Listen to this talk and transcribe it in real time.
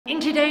In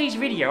today's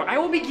video, I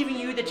will be giving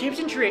you the tips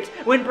and tricks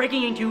when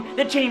breaking into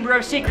the Chamber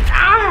of Secrets.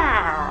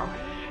 Ow!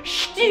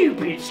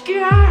 Stupid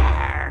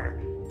scar!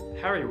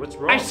 Harry, what's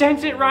wrong? I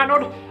sense it,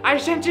 Ronald. I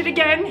sense it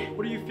again.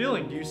 What are you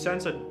feeling? Do you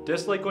sense a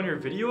dislike on your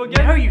video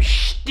again? No, you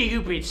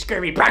stupid,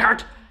 scurvy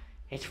braggart.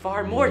 It's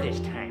far more this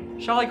time.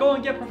 Shall I go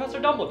and get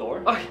Professor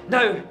Dumbledore? Oh,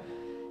 no.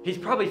 He's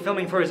probably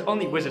filming for his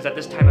only wizards at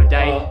this time of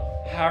day.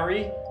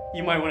 Harry,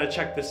 you might want to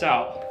check this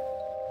out.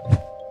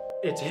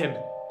 It's him.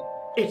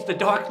 It's the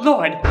Dark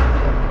Lord.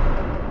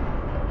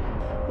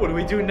 What do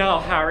we do now,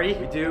 Harry?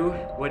 We do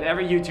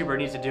whatever YouTuber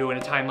needs to do in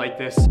a time like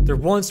this. There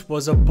once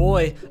was a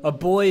boy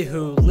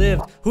who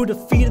lived, who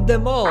defeated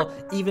them all,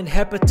 even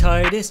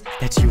hepatitis.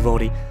 That's you,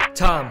 Rhodey.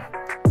 Tom,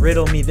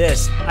 riddle me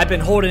this. I've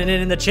been holding it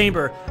in the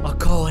chamber. I'll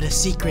call it a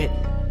secret.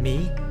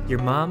 Me, your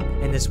mom,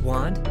 and this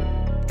wand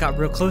got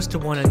real close to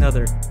one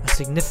another. A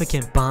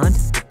significant bond.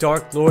 The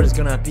Dark Lord is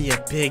gonna be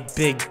a big,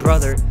 big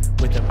brother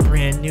with a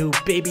brand new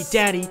baby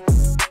daddy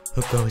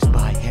who goes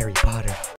by Harry Potter.